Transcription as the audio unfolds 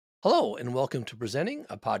Hello, and welcome to Presenting,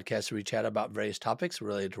 a podcast where we chat about various topics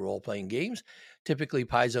related to role playing games, typically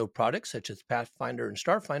Paizo products such as Pathfinder and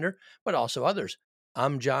Starfinder, but also others.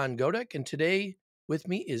 I'm John Godek, and today with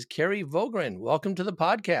me is Carrie Vogren. Welcome to the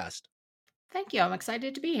podcast. Thank you. I'm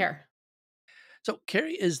excited to be here. So,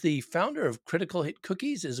 Carrie is the founder of Critical Hit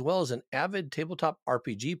Cookies, as well as an avid tabletop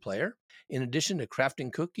RPG player. In addition to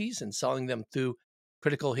crafting cookies and selling them through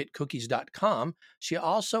criticalhitcookies.com, she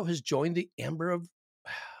also has joined the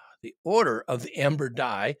Order of the Amber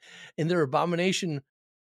Die in their Abomination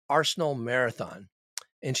Arsenal Marathon.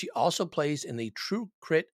 And she also plays in the True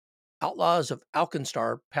Crit Outlaws of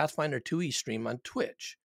Alkenstar Pathfinder 2e stream on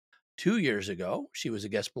Twitch. 2 years ago, she was a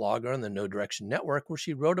guest blogger on the No Direction Network, where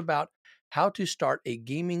she wrote about how to start a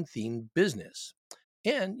gaming themed business.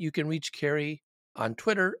 And you can reach Carrie on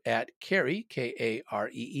Twitter at Carrie, Karee,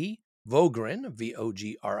 Vogrin,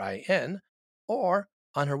 Vogrin, or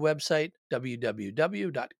on her website,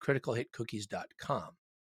 www.criticalhitcookies.com.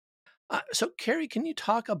 So, Carrie, can you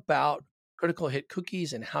talk about Critical Hit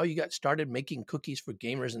Cookies and how you got started making cookies for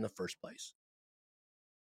gamers in the first place?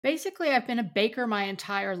 Basically, I've been a baker my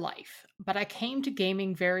entire life, but I came to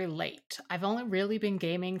gaming very late. I've only really been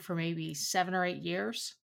gaming for maybe 7 or 8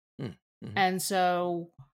 years. Mm-hmm. And so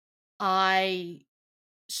I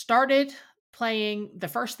started playing, the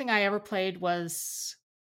first thing I ever played was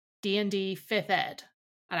D&D 5th Ed.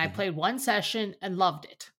 And I Mm-hmm. played one session and loved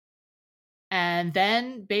it. And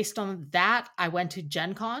then based on that, I went to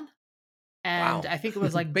Gen Con. And Wow. I think it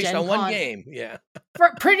was like Based Gen on one Con. game. Yeah.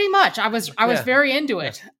 Pretty much. I was Yeah. very into Yeah.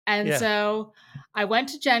 it. And Yeah. so I went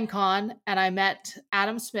to Gen Con and I met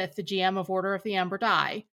Adam Smith, the GM of Order of the Amber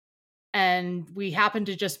Die. And we happened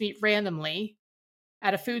to just meet randomly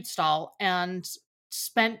at a food stall and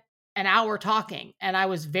spent an hour talking. And I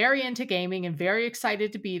was very into gaming and very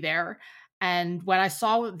excited to be there. And when I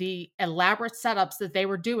saw the elaborate setups that they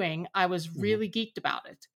were doing, I was Mm-hmm. really geeked about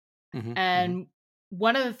it. Mm-hmm. Mm-hmm. And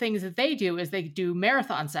one of the things that they do is they do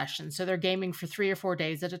marathon sessions. So they're gaming for 3 or 4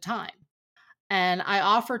 days at a time. And I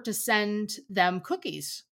offered to send them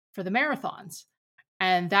cookies for the marathons.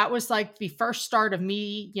 And that was like the first start of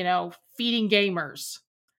me, feeding gamers.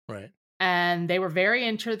 Right. And they were very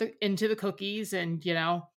into the cookies and,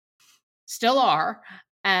 still are.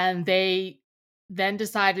 And they then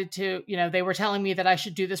decided to, they were telling me that I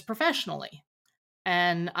should do this professionally.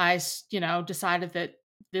 And I, decided that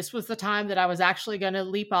this was the time that I was actually going to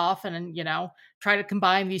leap off and, try to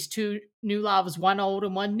combine these two new loves, one old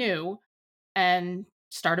and one new, and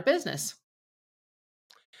start a business.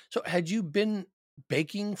 So, had you been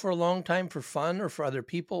baking for a long time for fun or for other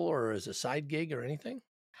people or as a side gig or anything?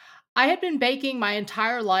 I had been baking my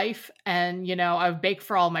entire life and, I've baked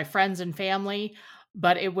for all my friends and family,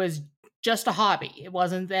 but it was just a hobby. It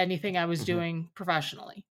wasn't anything I was Mm-hmm. doing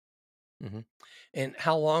professionally. Mm-hmm. And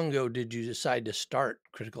how long ago did you decide to start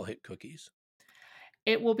Critical Hit Cookies?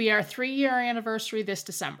 It will be our 3-year anniversary this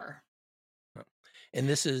December. Oh. And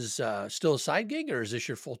this is still a side gig, or is this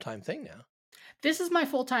your full time thing now? This is my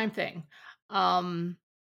full-time thing. Um,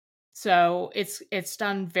 so it's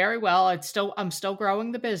done very well. I'm still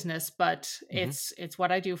growing the business, but Mm-hmm. it's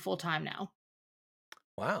what I do full-time now.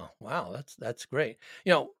 Wow, that's great.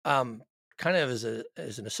 You know, kind of as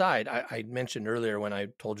an aside, I mentioned earlier when I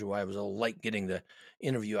told you why I was a little late getting the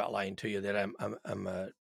interview outline to you that I'm a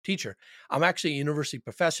teacher. I'm actually a university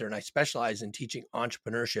professor, and I specialize in teaching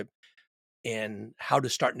entrepreneurship and how to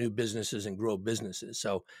start new businesses and grow businesses.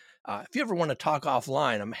 So, if you ever want to talk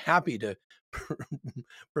offline, I'm happy to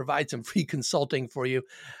provide some free consulting for you,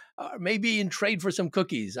 maybe in trade for some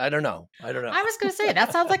cookies. I don't know. I don't know. I was going to say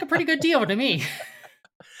that sounds like a pretty good deal to me.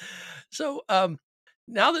 So,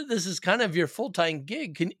 now that this is kind of your full time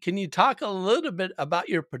gig, can you talk a little bit about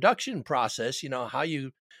your production process? You know, how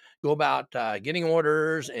you go about getting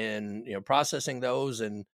orders and processing those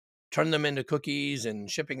and turn them into cookies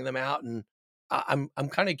and shipping them out. And I'm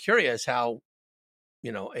kind of curious how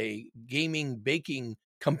a gaming baking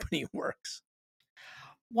company works.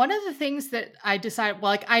 One of the things that I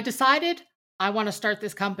decided I want to start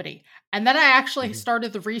this company. And then I actually Hmm.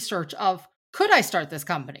 started the research of could I start this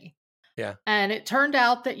company? Yeah. And it turned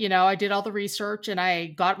out that, I did all the research and I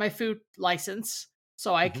got my food license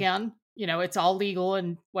so I Hmm. can, it's all legal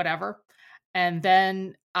and whatever. And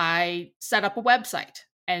then I set up a website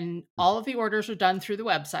and all of the orders are done through the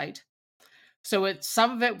website. So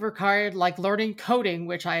some of it required like learning coding,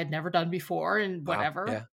 which I had never done before and Wow. whatever.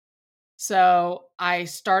 Yeah. So I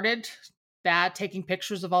started that, taking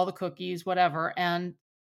pictures of all the cookies, whatever, and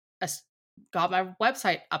I got my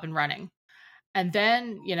website up and running. And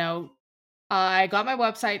then, I got my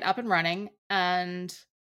website up and running. And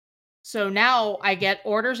so now I get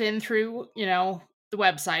orders in through, the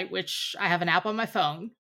website, which I have an app on my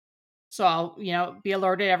phone. So I'll, be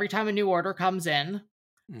alerted every time a new order comes in.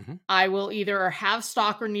 Hmm. I will either have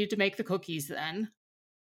stock or need to make the cookies then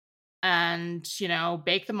and,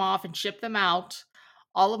 bake them off and ship them out.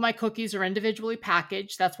 All of my cookies are individually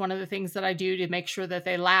packaged. That's one of the things that I do to make sure that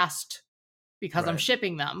they last because I'm Right.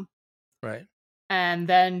 shipping them. Right. And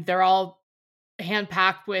then they're all hand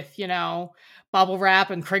packed with, bubble wrap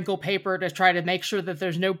and crinkle paper to try to make sure that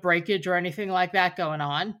there's no breakage or anything like that going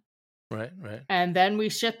on. Right. Right. And then we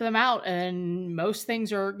ship them out. And most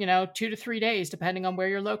things are, 2 to 3 days, depending on where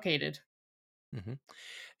you're located. Hmm.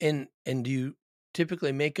 And do you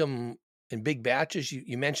typically make them in big batches?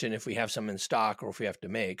 You mentioned if we have some in stock or if we have to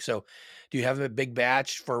make. So do you have a big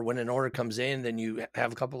batch for when an order comes in, then you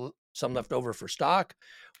have some left over for stock,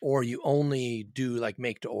 or you only do like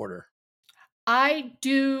make to order? I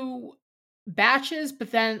do batches,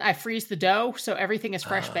 but then I freeze the dough. So everything is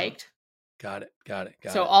fresh Ah, baked. got it. Got it.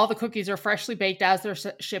 Got So it. all the cookies are freshly baked as they're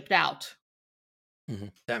shipped out.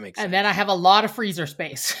 That makes And then I sense. have a lot of freezer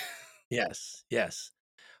space. Yes. Yes.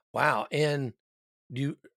 Wow. And do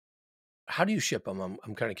you, how do you ship them?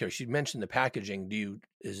 I'm kind of curious. You mentioned the packaging.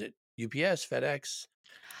 Is it UPS, FedEx,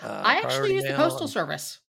 I actually Priority use the Mail? Postal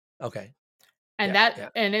Service. Okay. And Yeah.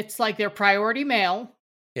 Yeah. it's like their priority mail.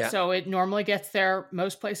 Yeah. So it normally gets there.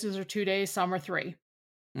 Most places are 2 days, some are 3.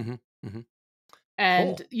 Hmm. Hmm.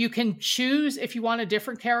 And Cool. you can choose if you want a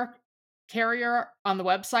different carrier on the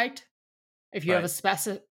website. If you have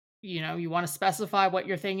Right. you want to specify what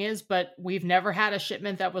your thing is, but we've never had a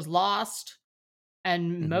shipment that was lost.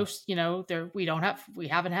 And Hmm. most, we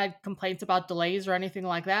haven't had complaints about delays or anything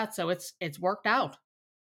like that. So it's worked out.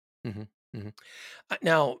 Hmm. Hmm.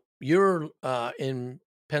 Now you're in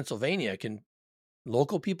Pennsylvania. Can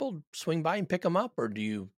local people swing by and pick them up, or do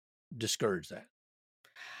you discourage that?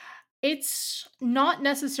 It's not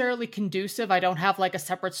necessarily conducive. I don't have like a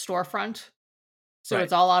separate storefront. So Right.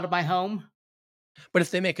 it's all out of my home. But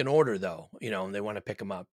if they make an order, though, and they want to pick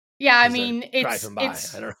them up Yeah, I because they're mean, driving by,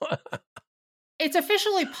 I don't know. it's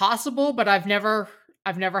officially possible, but I've never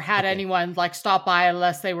had Okay. anyone like stop by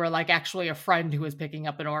unless they were like actually a friend who was picking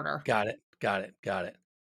up an order. Got it. Got it. Got it.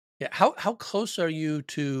 Yeah. How close are you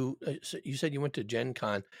to? So you said you went to Gen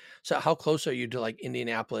Con. So how close are you to like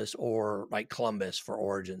Indianapolis or like Columbus for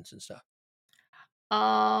Origins and stuff?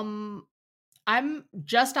 Um I'm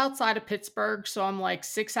just outside of Pittsburgh, so I'm like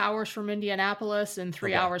 6 hours from Indianapolis and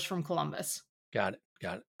 3 Okay. hours from Columbus. Got it.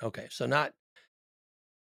 Got it. Okay. So not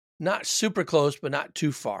super close, but not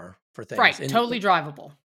too far for things. Right, And totally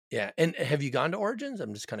drivable. yeah. And have you gone to Origins?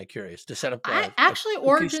 I'm just kind of curious to set up I a actually cookie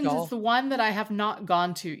Origins is stall. the one that I have not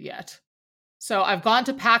gone to yet. So I've gone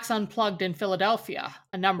to PAX Unplugged in Philadelphia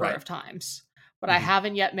a number Right. of times, but I Hmm.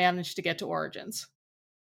 haven't yet managed to get to Origins.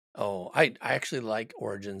 Oh, I actually like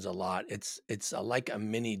Origins a lot. It's like a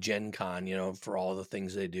mini Gen Con, for all the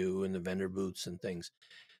things they do and the vendor booths and things.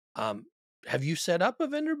 Um, have you set up a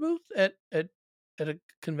vendor booth at a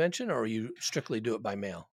convention, or you strictly do it by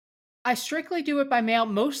mail? I strictly do it by mail,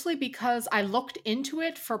 mostly because I looked into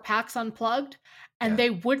it for PAX Unplugged, and Yeah. they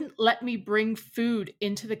wouldn't let me bring food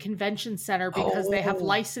into the convention center because they have Oh,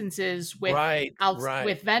 licenses with right, right.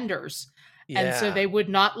 with vendors, and so Yeah. they would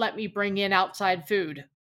not let me bring in outside food.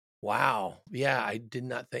 Wow. Yeah, I did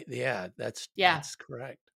not think. Yeah, Yeah, that's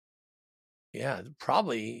correct. Yeah,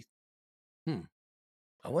 probably. Hmm.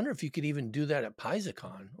 I wonder if you could even do that at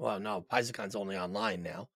PaisaCon. Well, no, PaisaCon's only online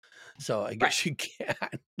now, so I right. guess you can.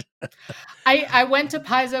 I went to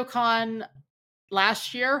PaizoCon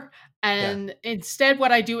last year, Yeah. and instead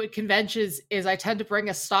what I do at conventions is I tend to bring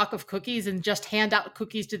a stock of cookies and just hand out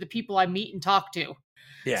cookies to the people I meet and talk to.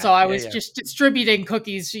 So Yeah. I Yeah. was Yeah. just distributing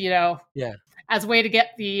cookies, Yeah. as a way to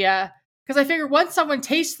get the because I figure once someone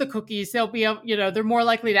tastes the cookies, they'll be they're more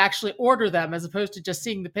likely to actually order them as opposed to just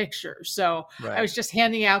seeing the pictures. So I Right. was just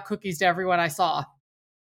handing out cookies to everyone I saw.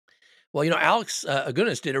 Well, Alex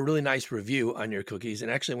Agunas did a really nice review on your cookies.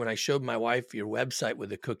 And actually, when I showed my wife your website with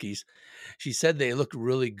the cookies, she said they looked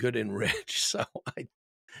really good and rich. So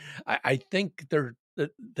I think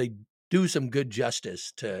they do some good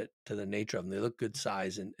justice to the nature of them. They look good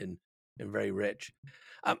size and very rich.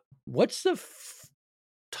 What's the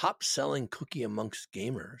top selling cookie amongst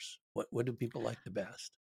gamers? What do people like the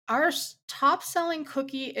best? Our top selling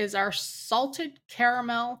cookie is our salted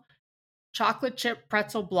caramel chocolate chip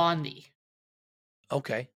pretzel blondie.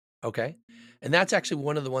 Okay. Okay. And that's actually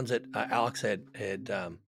one of the ones that Alex had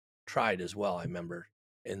tried as well. I remember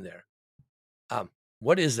in there. Um,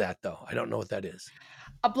 what is that though? I don't know what that is.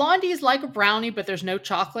 A blondie is like a brownie, but there's no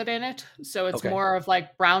chocolate in it. So it's Okay. more of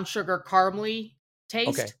like brown sugar caramely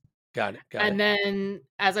Okay. taste. Got it. Got And it. then,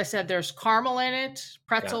 as I said, there's caramel in it, Yeah.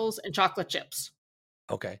 pretzels, and chocolate chips.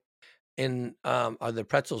 Okay. And are the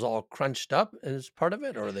pretzels all crunched up as part of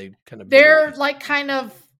it, or are they kind of bigger They're pieces? like kind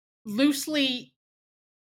of loosely,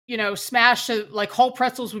 smashed. So, like whole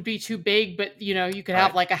pretzels would be too big, but you could All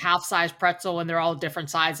have right. like a half size pretzel, and they're all different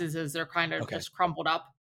sizes as they're kind of Okay. just crumbled up.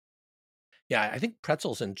 Yeah, I think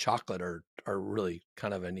pretzels and chocolate are really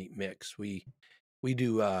kind of a neat mix. We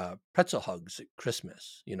do pretzel hugs at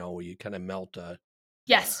Christmas, where you kind of melt a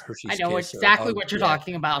Yes, I Hershey's know Kiss or a exactly hug. what you're Yeah.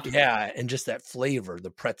 talking about. Yeah, and just that flavor,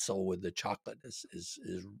 the pretzel with the chocolate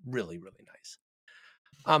is really, really nice.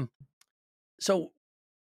 Um, so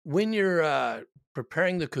when you're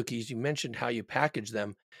preparing the cookies, you mentioned how you package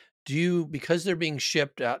them. Do you, because they're being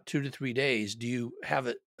shipped out 2 to 3 days, do you have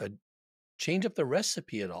a change up the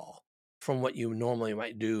recipe at all from what you normally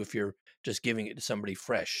might do if you're just giving it to somebody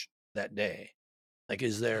fresh that day? Like,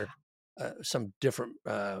 is there some different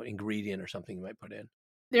ingredient or something you might put in?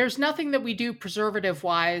 There's nothing that we do preservative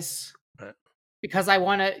wise Right. because I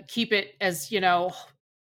want to keep it as,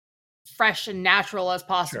 fresh and natural as Sure.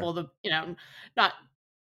 possible. Not,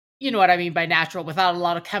 you know what I mean by natural, without a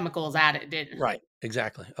lot of chemicals added in. Right.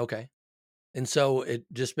 Exactly. Okay. And so it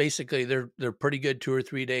just basically they're pretty good 2 or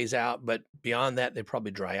 3 days out, but beyond that, they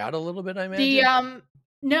probably dry out a little bit, I The imagine.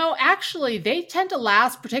 No, actually, they tend to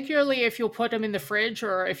last, particularly if you'll put them in the fridge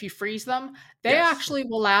or if you freeze them. They Yes. actually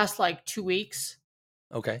will last like 2 weeks.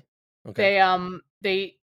 Okay. Okay.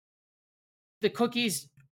 They the cookies,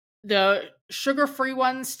 the sugar-free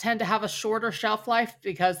ones tend to have a shorter shelf life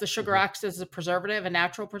because the sugar Mhm. acts as a preservative, a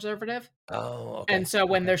natural preservative. Oh, And okay. so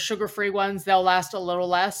when Okay. they're sugar-free ones, they'll last a little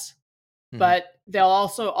less, Hmm. but they'll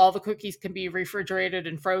also all the cookies can be refrigerated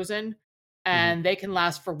and frozen, Hmm. and they can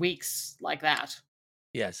last for weeks like that.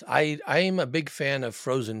 Yes, I am a big fan of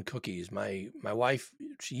frozen cookies. My wife,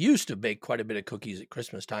 she used to bake quite a bit of cookies at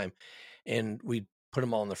Christmas time, and we put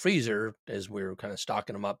them all in the freezer as we were kind of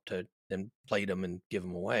stocking them up to then plate them and give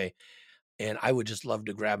them away. And I would just love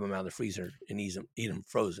to grab them out of the freezer and eat them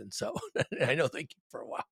frozen. So I know they keep for a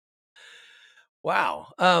while.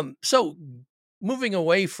 Wow. So moving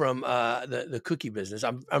away from the cookie business,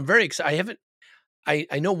 I'm very excited.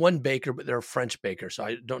 I know one baker, but they're a French baker, so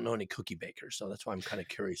I don't know any cookie bakers. So that's why I'm kind of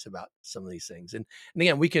curious about some of these things. And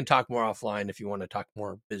again, we can talk more offline if you want to talk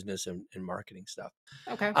more business and marketing stuff.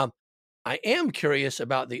 Okay. Um, I am curious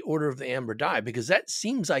about the Order of the Amber Die because that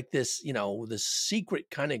seems like this secret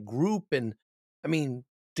kind of group. And I mean,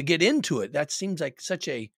 to get into it, that seems like such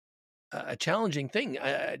a challenging thing.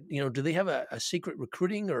 Do they have a secret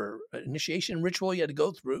recruiting or initiation ritual you had to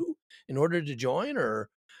go through in order to join, or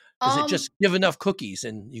is it Um just give enough cookies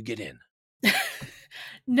and you get in?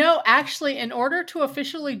 no, actually, in order to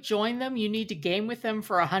officially join them, you need to game with them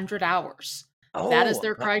for 100 hours. That is Oh,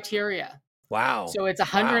 their criteria. wow, So it's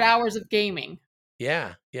 100 wow, hours of gaming.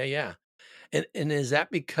 yeah, yeah, yeah. And is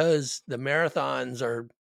that because the marathons are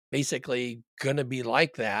basically going to be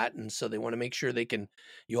like that, and so they want to make sure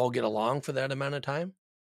you all get along for that amount of time?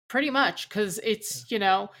 Pretty much, because Yeah.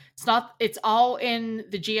 it's all in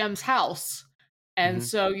the GM's house. And Hmm.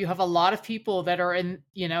 so you have a lot of people that are in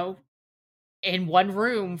one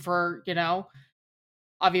room for,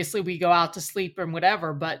 obviously we go out to sleep and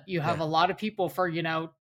whatever, but you have Yeah. a lot of people for,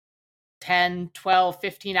 10, 12,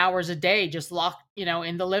 15 hours a day just locked,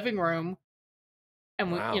 in the living room.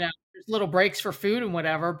 And Wow. there's little breaks for food and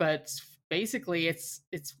whatever, but basically it's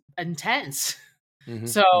intense.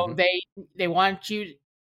 Hmm. So Hmm. they want you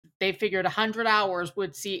they figured 100 hours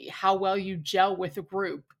would see how well you gel with a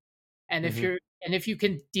group, and Hmm. if you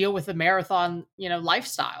can deal with the marathon,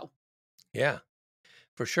 lifestyle. Yeah,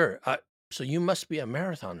 for sure. So you must be a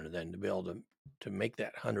marathoner then to be able to make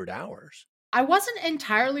that 100 hours. I wasn't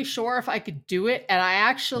entirely sure if I could do it, and I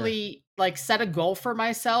Yeah. actually like set a goal for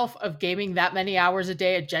myself of gaming that many hours a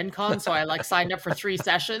day at Gen Con. So I like signed up for 3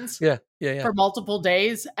 sessions Yeah. Yeah. Yeah. for multiple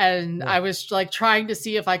days, and Yeah. I was like trying to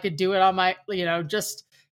see if I could do it on my, just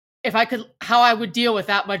if I could, how I would deal with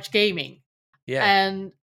that much gaming. Yeah.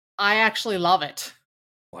 And I actually love it.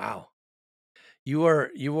 Wow. You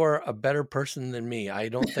are a better person than me. I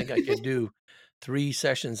don't think I could do 3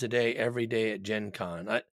 sessions a day every day at Gen Con.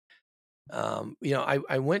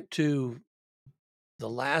 I went to the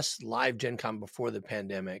last live Gen Con before the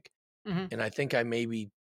pandemic, Mhm. and I think I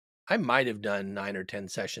might have done 9 or 10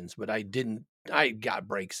 sessions, but I didn't. I got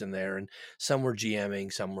breaks in there, and some were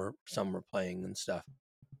GMing, some were playing and stuff.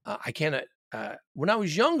 I can't. When I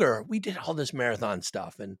was younger, we did all this marathon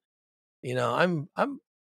stuff, and I'm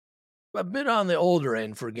a bit on the older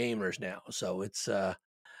end for gamers now, so it's uh,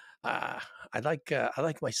 I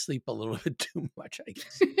like my sleep a little bit too much, I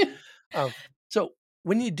guess. Um, so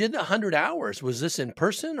when you did the 100 hours, was this in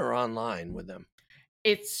person or online with them?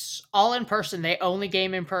 It's all in person. They only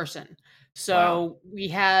game in person. So we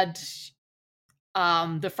had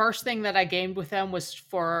the first thing that I gamed with them was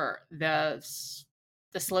for the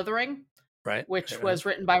Slithering, Right. which Right. was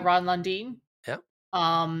written by Ron Lundeen. Yeah.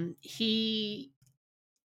 He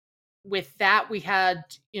with that we had,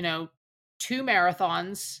 2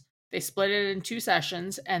 marathons. They split it in 2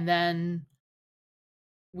 sessions, and then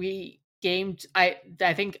we gamed. I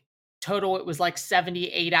think total it was like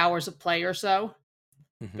 78 hours of play or so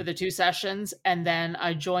for the 2 sessions, and then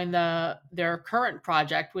I joined their current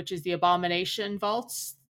project, which is the Abomination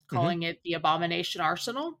Vaults, calling it the Abomination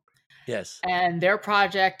Arsenal. Yes. And their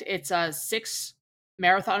project, it's a 6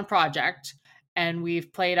 marathon project, and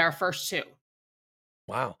we've played our first 2.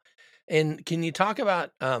 Wow. And can you talk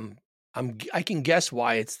about I can guess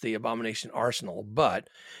why it's the Abomination Arsenal, but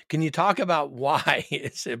can you talk about why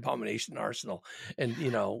it's the Abomination Arsenal and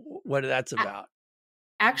what that's about?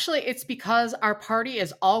 Actually, it's because our party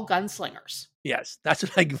is all gunslingers. Yes, that's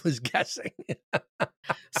what I was guessing.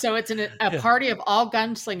 So it's a Yeah. party of all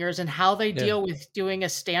gunslingers and how they Yeah. deal with doing a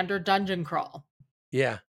standard dungeon crawl.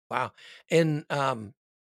 Yeah. Wow. And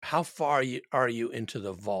how far are you into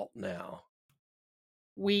the vault now?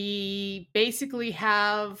 We basically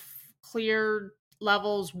have cleared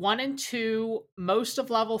levels 1 and 2, most of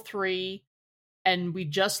level 3, and we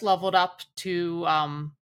just leveled up to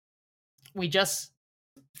we just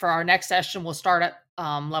for our next session we'll start at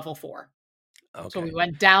level 4. So we Okay.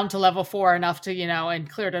 went down to level 4 enough to, and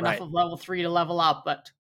cleared enough Right. of level 3 to level up,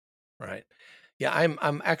 but Right. Yeah,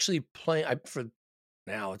 I'm actually playing for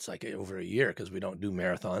now it's like over a year because we don't do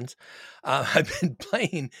marathons. I've been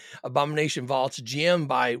playing Abomination Vaults, GM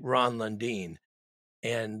by Ron Lundeen,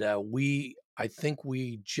 and I think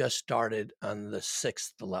we just started on the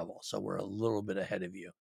 6th level, so we're a little bit ahead of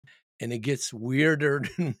you. And it gets weirder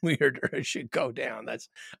and weirder as you go down. That's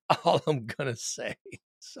all I'm gonna say.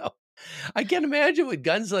 So I can't imagine with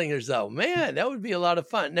gunslingers though. Man, that would be a lot of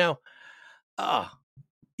fun. Now,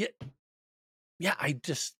 yeah, yeah, I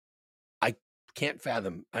can't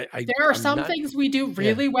fathom. there are I'm some not. things we do Yeah.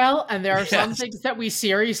 really well, and there are some Yes. things that we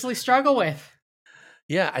seriously struggle with.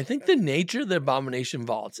 Yeah, I think the nature of the Abomination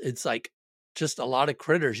Vaults, it's like just a lot of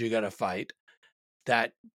critters you got to fight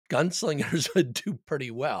that gunslingers would do pretty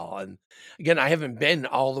well. And again, I haven't been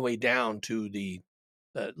all the way down to the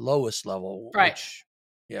lowest level, Right. which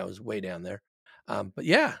was way down there. But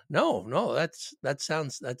yeah, no, that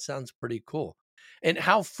sounds pretty cool. And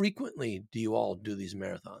how frequently do you all do these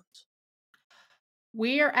marathons?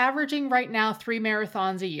 We are averaging right now 3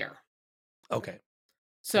 marathons a year. Okay.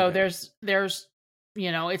 So Okay. there's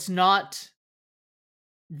it's not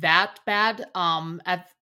that bad.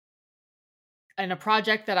 In a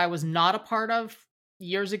project that I was not a part of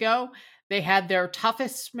years ago, they had their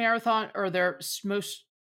toughest marathon, or their most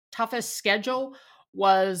toughest schedule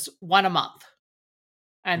was 1 a month.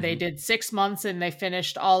 And they did 6 months, and they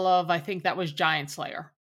finished all of, I think that was Giant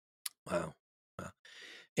Slayer. Wow. Wow.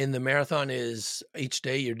 And the marathon is each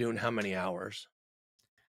day you're doing how many hours?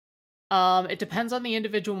 It depends on the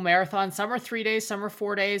individual marathon. Some are 3 days, some are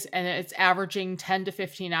 4 days, and it's averaging 10 to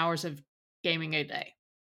 15 hours of gaming a day.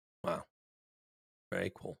 Wow.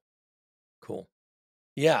 Very cool. Cool.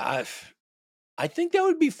 Yeah, I think that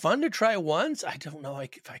would be fun to try once. I don't know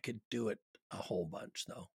if I could do it a whole bunch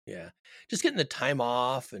though. Yeah. Just getting the time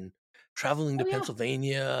off and traveling to Oh, yeah.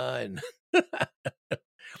 Pennsylvania and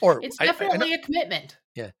or It's I know. definitely a commitment.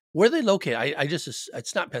 Yeah. Where are they located?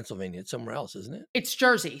 It's not Pennsylvania, it's somewhere else, isn't it? It's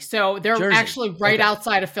Jersey, so they're Jersey. actually right Okay.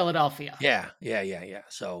 outside of Philadelphia. Yeah.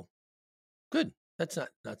 So good. That's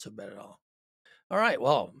not so bad at all. All right.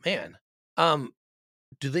 Well, man.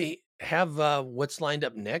 Do they have what's lined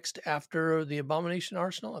up next after the Abomination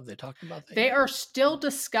Arsenal? Have they talked about that They yet? are still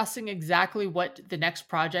discussing exactly what the next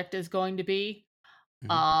project is going to be.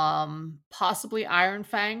 Possibly Iron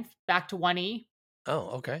Fang back to 1E,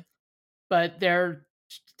 Oh, okay. but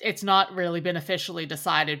it's not really been officially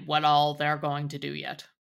decided what all they're going to do yet.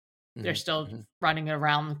 They're still running it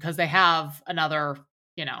around because they have another,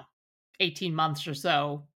 18 months or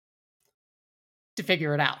so to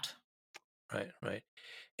figure it out. Right.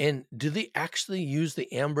 And do they actually use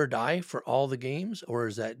the amber dye for all the games, or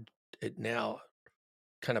is that it now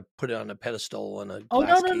kind of put it on a pedestal on a Oh,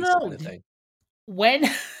 glass no, case kind no. of thing? When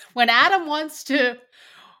when Adam wants to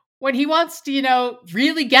when he wants to,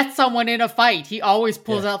 really get someone in a fight, he always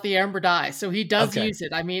pulls Yeah. out the amber dye. So he does Okay. use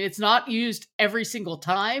it. I mean, it's not used every single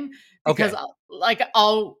time because Okay. like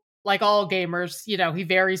all gamers, he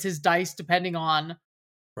varies his dice depending on,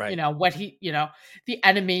 Right. what the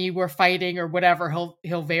enemy we're fighting or whatever,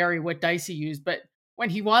 he'll vary what dice he used, but when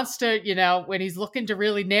he wants to, when he's looking to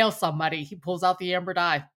really nail somebody, he pulls out the amber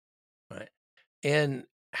dye. Right. And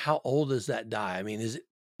how old is that dye? I mean, is it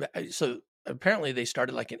So apparently they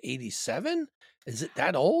started like in 87. Is it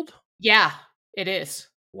that old? Yeah, it is.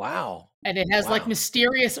 Wow. And it has like Wow.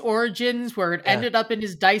 mysterious origins where it Yeah. ended up in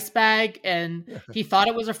his dice bag and he thought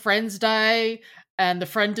it was a friend's die and the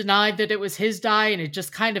friend denied that it was his die and it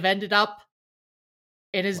just kind of ended up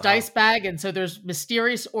in his Wow. dice bag. And so there's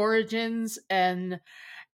mysterious origins. And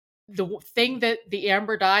thing that the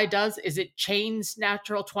amber die does is it chains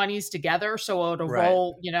natural 20s together. So it'll Right.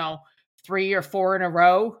 roll, 3 or 4 in a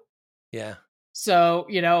row. Yeah. So,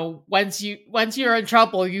 once you're in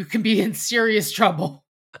trouble, you can be in serious trouble.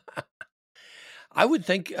 I would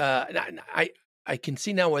think I can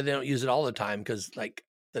see now why they don't use it all the time, because like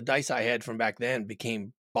the dice I had from back then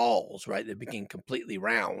became balls, right? They became completely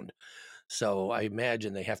round. So I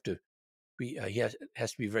imagine they have to be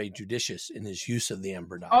has to be very judicious in his use of the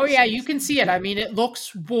amber Oh dice. yeah, you can see it. I mean, it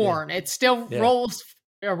looks Yeah. worn. It still Yeah. rolls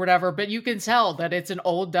or whatever, but you can tell that it's an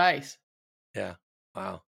old dice. Yeah.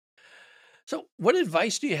 Wow. So, what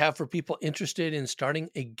advice do you have for people interested in starting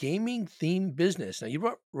a gaming themed business? Now, you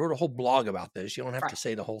wrote a whole blog about this. You don't have to Right.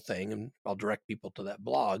 say the whole thing, and I'll direct people to that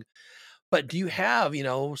blog. But do you have,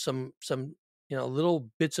 some little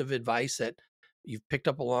bits of advice that you've picked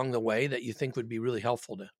up along the way that you think would be really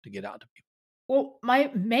helpful to get out to people? Well,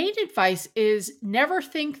 my main advice is never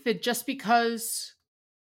think that just because,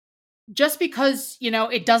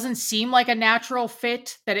 it doesn't seem like a natural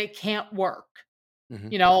fit that it can't work. Hmm.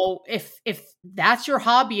 If that's your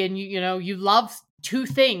hobby and you love two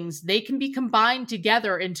things, they can be combined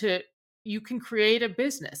together into you can create a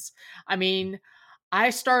business. I mean,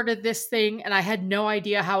 I started this thing and I had no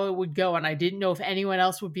idea how it would go and I didn't know if anyone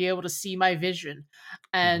else would be able to see my vision.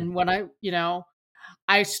 Hmm. And when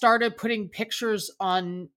I started putting pictures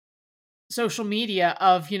on social media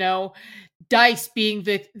of, dice being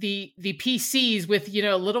the PCs with,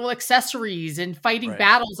 little accessories and fighting Right.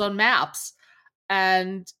 battles on maps.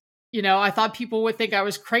 And, I thought people would think I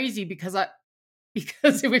was crazy because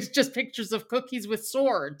because it was just pictures of cookies with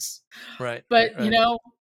swords. Right. Right. But, Right.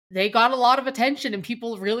 they got a lot of attention and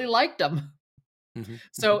people really liked them. Hmm.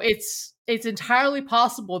 So it's entirely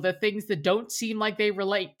possible that things that don't seem like they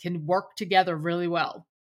relate can work together really well.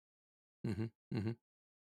 Hmm. Hmm.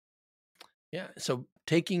 Yeah. So,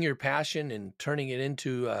 taking your passion and turning it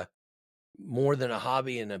into more than a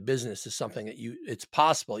hobby and a business is something that it's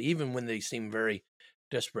possible even when they seem very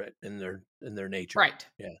desperate in their nature. Right.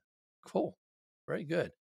 Yeah. Cool. Very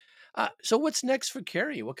good. So what's next for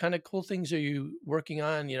Carrie? What kind of cool things are you working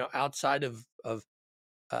on, outside of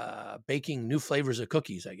baking new flavors of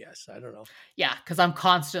cookies, I guess? I don't know. Yeah, because I'm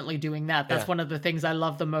constantly doing that. That's Yeah. one of the things I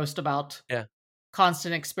love the most about Yeah.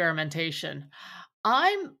 constant experimentation.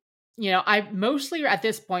 I'm, I mostly at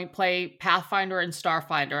this point play Pathfinder and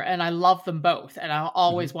Starfinder, and I love them both, and I Hmm.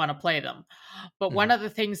 always want to play them. But one Hmm. of the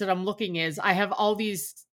things that I'm looking is I have all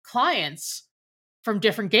these clients from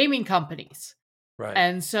different gaming companies. Right.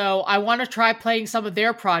 And so I want to try playing some of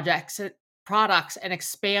their products and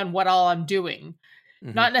expand what all I'm doing.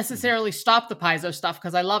 Hmm. Not Hmm. necessarily stop the Paizo stuff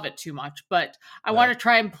because I love it too much, but I want Right. to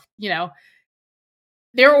try and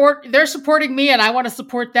they're supporting me and I want to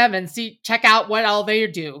support them and check out what all they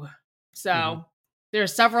do. Hmm. So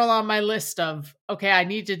there's several on my list of okay, I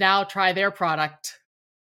need to now try their product.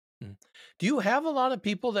 Do you have a lot of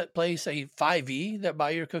people that play, say, 5e that buy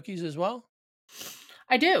your cookies as well?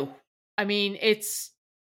 I do. I mean, it's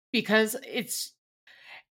because it's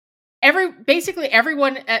basically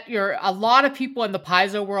everyone at a lot of people in the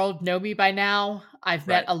Paizo world know me by now. I've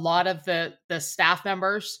met Right. a lot of the staff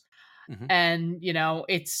members Hmm. and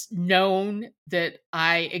it's known that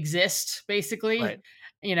I exist basically. Right.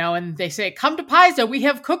 And they say, "Come to Paizo, we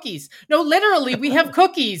have cookies." No, literally, we have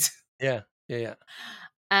cookies. Yeah. Yeah. Yeah.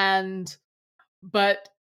 And but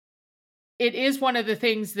it is one of the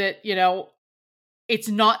things that, it's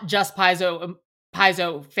not just Paizo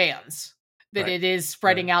fans. That Right. it is Right.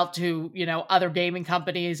 spreading out to, other gaming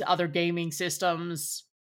companies, other gaming systems.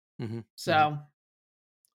 Hmm. Hmm. So,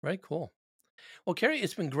 Very cool. Well, Carrie,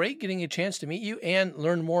 it's been great getting a chance to meet you and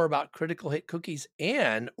learn more about Critical Hit Cookies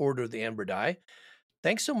and Order of the Amber Die.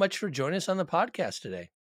 Thanks so much for joining us on the podcast today.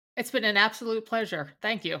 it's been an absolute pleasure.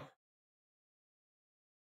 Thank you.